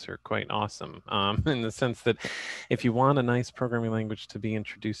MOOCs are quite awesome in the sense that if you want a nice programming language to be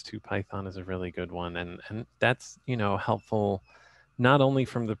introduced to, Python is a really good one. And that's, you know, helpful not only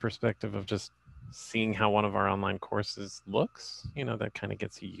from the perspective of just seeing how one of our online courses looks, you know, that kind of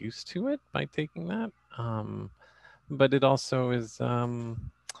gets you used to it by taking that. But it also is,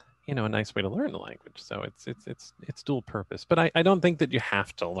 you know, a nice way to learn the language. So it's dual purpose. But I don't think that you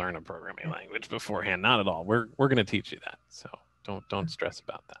have to learn a programming language beforehand. Not at all. We're going to teach you that. So don't stress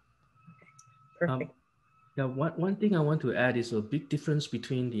about that. Perfect. Yeah, one thing I want to add is a big difference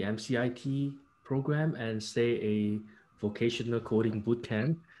between the MCIT program and, say, a vocational coding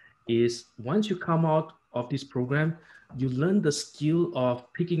bootcamp is once you come out of this program, you learn the skill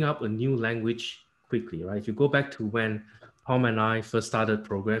of picking up a new language quickly, right? If you go back to when Tom and I first started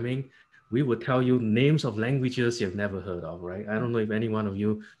programming, we would tell you names of languages you've never heard of, right? I don't know if any one of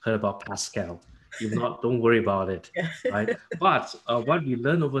you heard about Pascal. If not, don't worry about it, right? But what we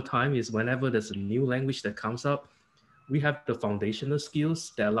learn over time is whenever there's a new language that comes up, we have the foundational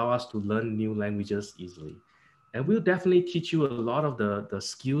skills that allow us to learn new languages easily. And we'll definitely teach you a lot of the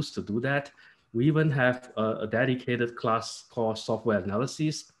skills to do that. We even have a dedicated class called software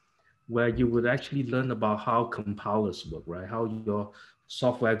analysis, where you would actually learn about how compilers work, right? How your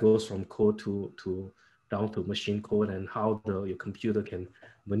software goes from code to down to machine code, and how your computer can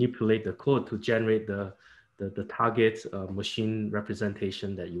manipulate the code to generate the target machine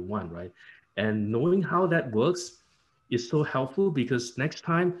representation that you want, right? And knowing how that works is so helpful, because next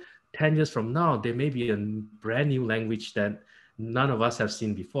time, 10 years from now, there may be a brand new language that none of us have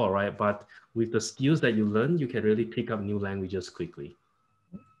seen before, right? But with the skills that you learn, you can really pick up new languages quickly.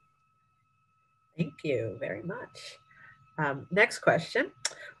 Thank you very much. Next question.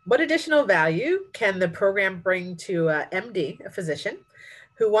 What additional value can the program bring to MD, a physician,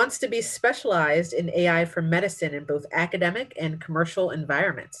 who wants to be specialized in AI for medicine in both academic and commercial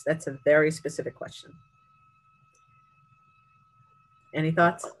environments? That's a very specific question. Any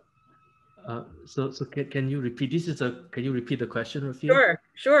thoughts? So can you repeat? Can you repeat the question, Rafia?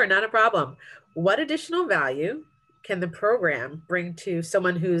 Sure, not a problem. What additional value can the program bring to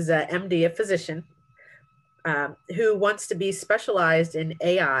someone who's a MD, a physician, who wants to be specialized in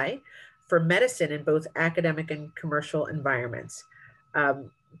AI for medicine in both academic and commercial environments?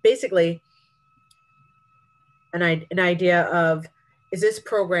 Basically, an idea of, is this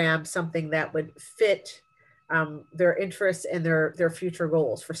program something that would fit their interests and their future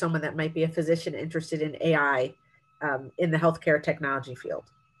goals for someone that might be a physician interested in AI in the healthcare technology field?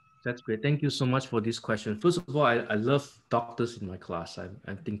 That's great. Thank you so much for this question. First of all, I love doctors in my class.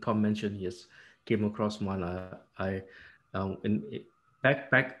 I think Tom mentioned he has came across one.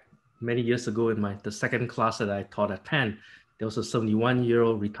 Back many years ago in the second class that I taught at Penn, there was a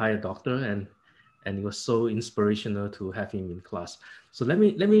 71-year-old retired doctor, and it was so inspirational to have him in class. So let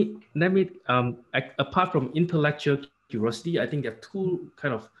me apart from intellectual curiosity, I think there are two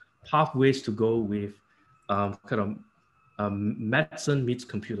kind of pathways to go with medicine meets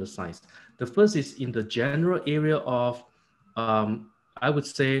computer science. The first is in the general area of, I would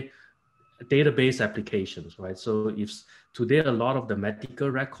say, database applications, right? So if today a lot of the medical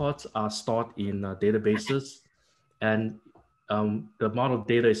records are stored in databases, and the amount of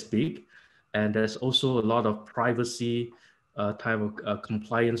data is big, and there's also a lot of privacy type of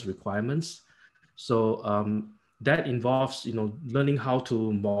compliance requirements. So that involves, learning how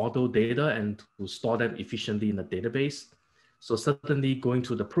to model data and to store them efficiently in a database. So certainly going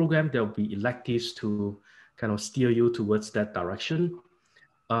through the program, there'll be electives to kind of steer you towards that direction.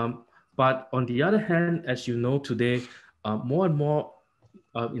 But on the other hand, as you know today, more and more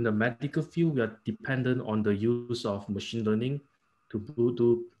in the medical field, we are dependent on the use of machine learning to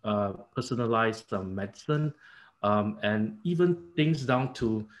do personalized medicine, and even things down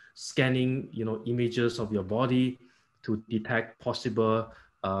to scanning, images of your body to detect possible,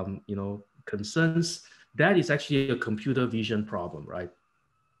 concerns. That is actually a computer vision problem, right?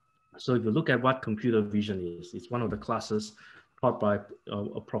 So if you look at what computer vision is, it's one of the classes taught by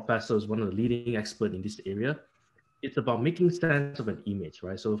a professor who's one of the leading experts in this area. It's about making sense of an image,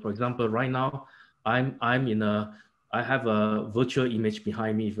 right? So for example, right now, I have a virtual image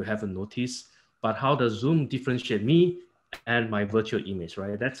behind me, if you haven't noticed, but how does Zoom differentiate me and my virtual image,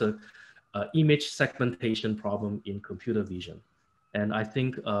 right? That's a image segmentation problem in computer vision. And I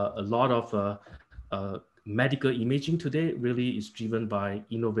think a lot of medical imaging today really is driven by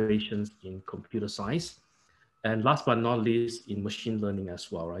innovations in computer science. And last but not least, in machine learning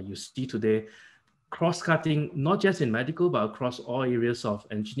as well, right? You see today cross-cutting, not just in medical, but across all areas of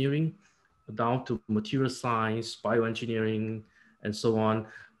engineering, down to material science, bioengineering, and so on.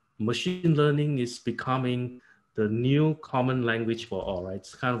 Machine learning is becoming the new common language for all, right?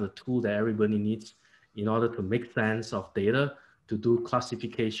 It's kind of the tool that everybody needs in order to make sense of data, to do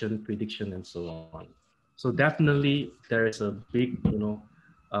classification, prediction, and so on. So definitely there is a big,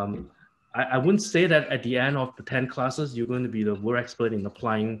 I wouldn't say that at the end of the 10 classes, you're going to be the world expert in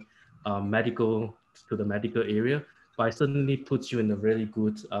applying medical to the medical area, but it certainly puts you in a really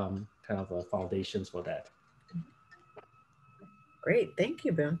good kind of foundations for that. Great, thank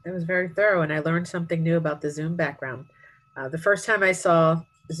you, Boon. That was very thorough, and I learned something new about the Zoom background. The first time I saw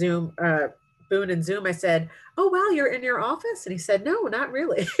Zoom, Boon and Zoom, I said, "Oh, wow, you're in your office?" And he said, "No, not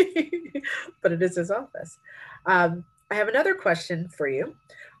really," but it is his office. I have another question for you.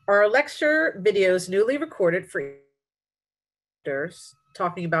 Are lecture videos newly recorded for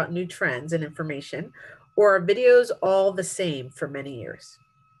talking about new trends and information, or are videos all the same for many years?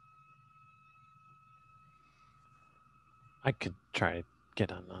 I could try to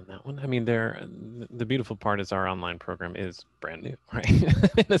get on that one. I mean, the beautiful part is our online program is brand new, right?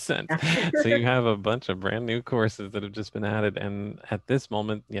 In a sense. So you have a bunch of brand new courses that have just been added. And at this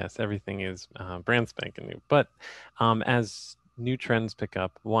moment, yes, everything is brand spanking new. But as new trends pick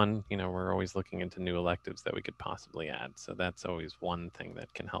up, one, we're always looking into new electives that we could possibly add. So that's always one thing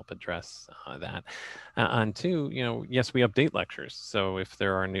that can help address that. And two, yes, we update lectures. So if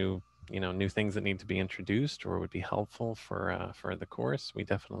there are new things that need to be introduced or would be helpful for the course, we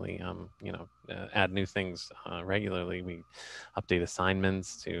definitely add new things regularly. We update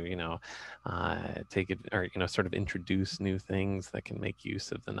assignments to take it, or sort of introduce new things that can make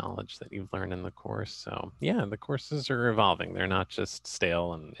use of the knowledge that you've learned in the course. So yeah, the courses are evolving. They're not just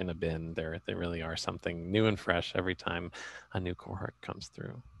stale and in a bin. They really are something new and fresh every time a new cohort comes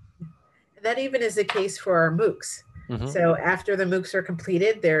through. That even is the case for our MOOCs. So after the MOOCs are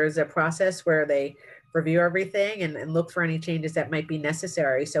completed, there's a process where they review everything and look for any changes that might be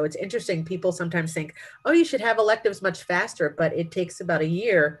necessary. So it's interesting. People sometimes think, oh, you should have electives much faster, but it takes about a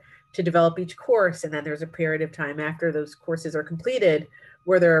year to develop each course. And then there's a period of time after those courses are completed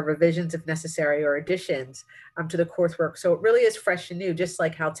where there are revisions if necessary or additions to the coursework. So it really is fresh and new, just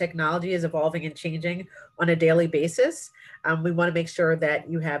like how technology is evolving and changing on a daily basis. We want to make sure that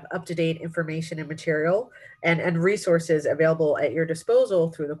you have up-to-date information and material and resources available at your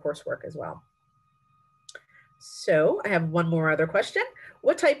disposal through the coursework as well. So I have one more other question.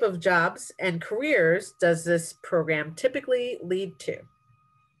 What type of jobs and careers does this program typically lead to?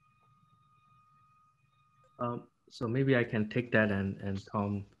 So maybe I can take that, and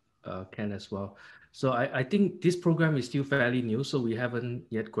Tom can as well. So I think this program is still fairly new, so we haven't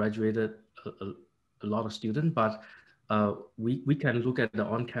yet graduated a lot of students, but we can look at the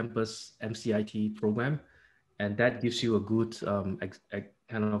on-campus MCIT program, and that gives you a good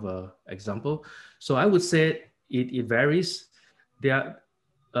kind of a example. So I would say it varies. There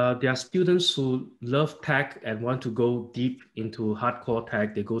are students who love tech and want to go deep into hardcore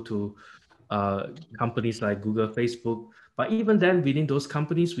tech. They go to companies like Google, Facebook, but even then within those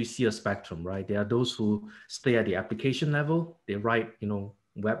companies, we see a spectrum, right? There are those who stay at the application level. They write,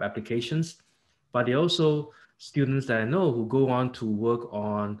 web applications, but there are also students that I know who go on to work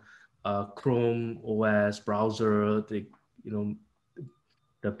on Chrome OS browser, the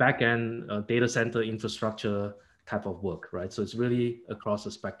backend data center infrastructure type of work, right? So it's really across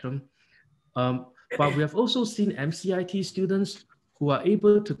the spectrum. But we have also seen MCIT students who are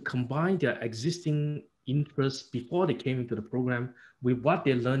able to combine their existing interests before they came into the program with what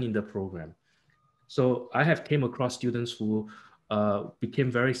they learned in the program. So I have came across students who became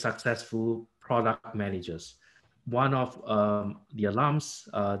very successful product managers. One of the alums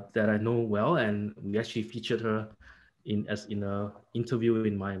that I know well, and we actually featured her in an interview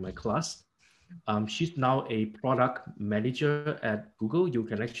in my class. She's now a product manager at Google. You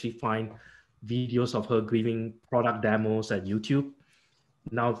can actually find videos of her giving product demos at YouTube.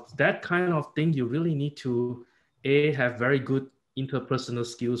 Now, that kind of thing, you really need to have very good interpersonal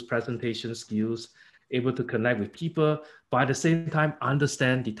skills, presentation skills, able to connect with people, but at the same time,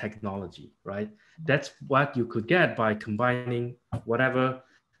 understand the technology, right? That's what you could get by combining whatever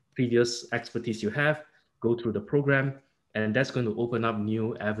previous expertise you have, go through the program, and that's going to open up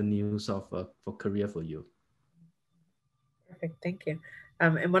new avenues of for career for you. Perfect, thank you.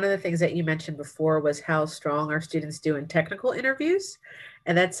 And one of the things that you mentioned before was how strong our students do in technical interviews.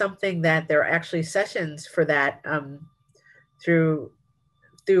 And that's something that there are actually sessions for that through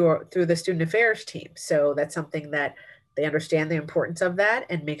the student affairs team. So that's something that they understand the importance of that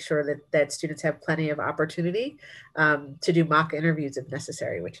and make sure that students have plenty of opportunity to do mock interviews if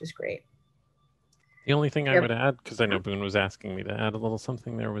necessary, which is great. The only thing I would add, because I know Boon was asking me to add a little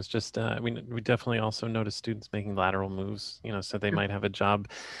something there, was just, we definitely also notice students making lateral moves, so they might have a job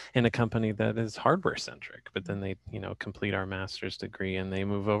in a company that is hardware centric, but then they, complete our master's degree and they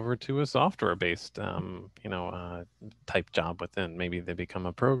move over to a software based, type job within. Maybe they become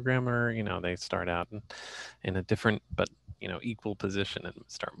a programmer, they start out in a different, but equal position and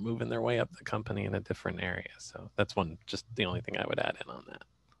start moving their way up the company in a different area. So that's just the only thing I would add in on that.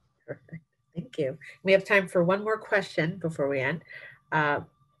 Perfect. Thank you. We have time for one more question before we end.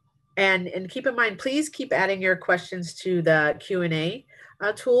 And keep in mind, please keep adding your questions to the Q&A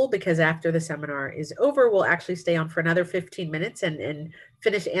tool, because after the seminar is over, we'll actually stay on for another 15 minutes and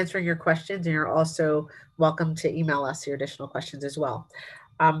finish answering your questions. And you're also welcome to email us your additional questions as well.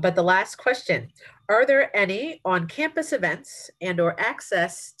 But the last question, are there any on-campus events and or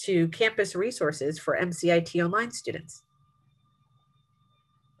access to campus resources for MCIT Online students?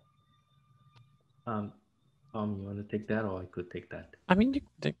 Tom, you want to take that, or I could take that? I mean,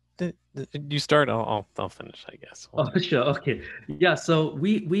 you start. I'll finish, I guess. Oh, sure. Okay. Yeah. So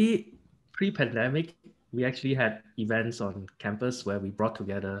we pre-pandemic, we actually had events on campus where we brought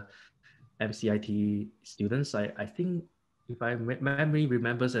together MCIT students. I think, if I memory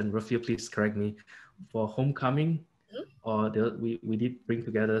remembers, and Rafia, please correct me, for homecoming, or we did bring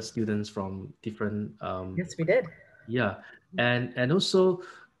together students from different. Yes, we did. Yeah, and also,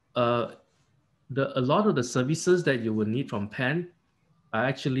 a lot of the services that you would need from Penn are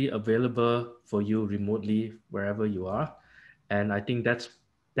actually available for you remotely wherever you are, and I think that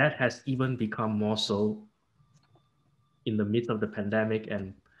has even become more so in the midst of the pandemic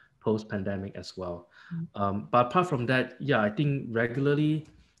and post-pandemic as well. But apart from that, yeah, I think regularly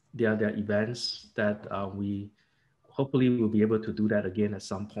there are events that we hopefully will be able to do that again at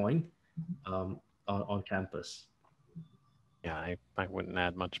some point on campus. Yeah, I wouldn't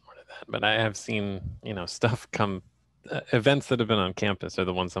add much more to that, but I have seen, stuff come, events that have been on campus are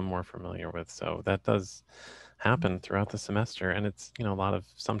the ones I'm more familiar with. So that does happen throughout the semester. And it's,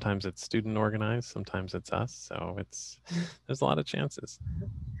 sometimes it's student organized, sometimes it's us. So there's a lot of chances.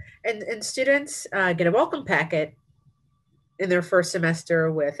 And students get a welcome packet in their first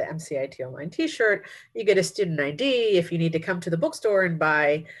semester with the MCIT Online t-shirt. You get a student ID. If you need to come to the bookstore and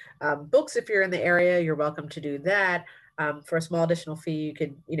buy books, if you're in the area, you're welcome to do that. For a small additional fee, you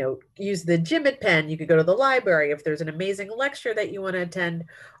could, use the gym at Penn. You could go to the library. If there's an amazing lecture that you want to attend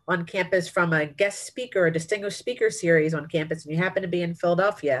on campus from a guest speaker, a distinguished speaker series on campus, and you happen to be in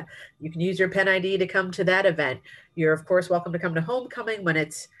Philadelphia, you can use your Penn ID to come to that event. You're, of course, welcome to come to homecoming when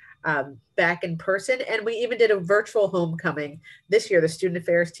it's back in person. And we even did a virtual homecoming this year. The student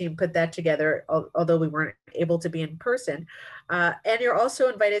affairs team put that together, although we weren't able to be in person. And you're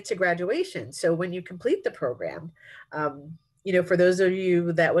also invited to graduation. So when you complete the program, for those of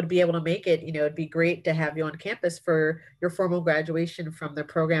you that would be able to make it, it'd be great to have you on campus for your formal graduation from the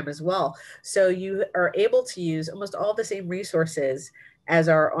program as well. So you are able to use almost all the same resources as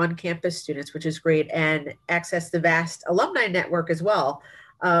our on-campus students, which is great, and access the vast alumni network as well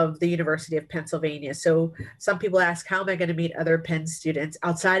of the University of Pennsylvania. So some people ask, how am I going to meet other Penn students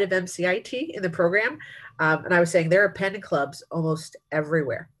outside of MCIT in the program? And I was saying there are Penn clubs almost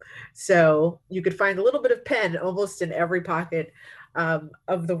everywhere. So you could find a little bit of Penn almost in every pocket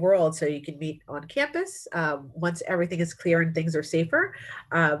of the world. So you can meet on campus once everything is clear and things are safer.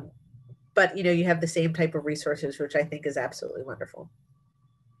 But you have the same type of resources, which I think is absolutely wonderful.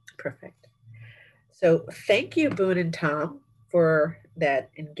 Perfect. So thank you, Boon and Tom, for that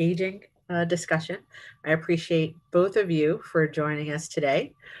engaging discussion. I appreciate both of you for joining us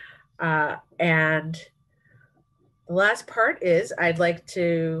today. And the last part is I'd like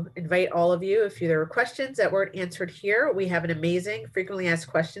to invite all of you, if there are questions that weren't answered here, we have an amazing frequently asked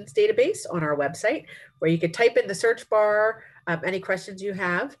questions database on our website where you could type in the search bar any questions you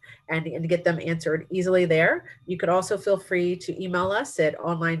have and get them answered easily there. You could also feel free to email us at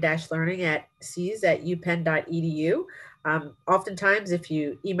online-learning@cs@upenn.edu. Oftentimes, if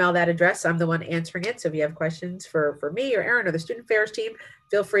you email that address, I'm the one answering it. So if you have questions for me or Aaron or the student affairs team,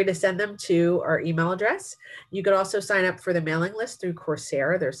 feel free to send them to our email address. You could also sign up for the mailing list through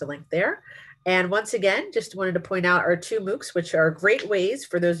Coursera. There's a link there. And once again, just wanted to point out our 2 MOOCs, which are great ways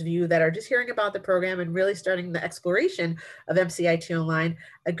for those of you that are just hearing about the program and really starting the exploration of MCIT Online,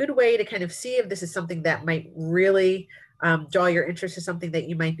 a good way to kind of see if this is something that might really draw your interest to something that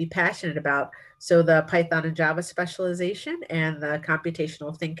you might be passionate about. So the Python and Java specialization and the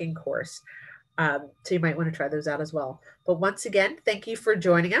computational thinking course. So you might want to try those out as well. But once again, thank you for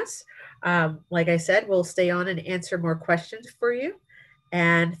joining us. Like I said, we'll stay on and answer more questions for you.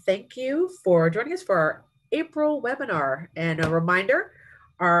 And thank you for joining us for our April webinar. And a reminder,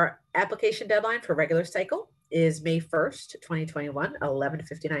 our application deadline for regular cycle is May 1st, 2021,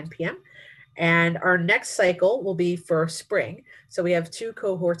 11:59 p.m. And our next cycle will be for spring. So we have 2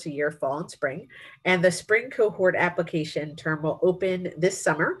 cohorts a year, fall and spring. And the spring cohort application term will open this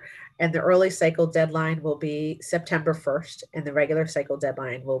summer. And the early cycle deadline will be September 1st. And the regular cycle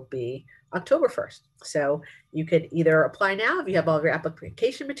deadline will be October 1st. So you could either apply now if you have all of your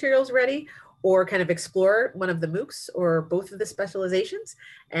application materials ready, or kind of explore one of the MOOCs or both of the specializations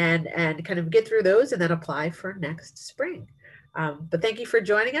and kind of get through those and then apply for next spring. But thank you for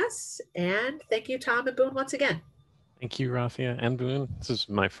joining us. And thank you, Tom and Boon, once again. Thank you, Rafia and Boon. This is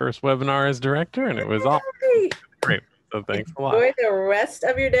my first webinar as director, and it was all great. So thanks a lot. Enjoy the rest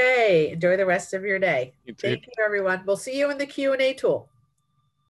of your day. Enjoy the rest of your day. You too. Thank you, everyone. We'll see you in the Q&A tool.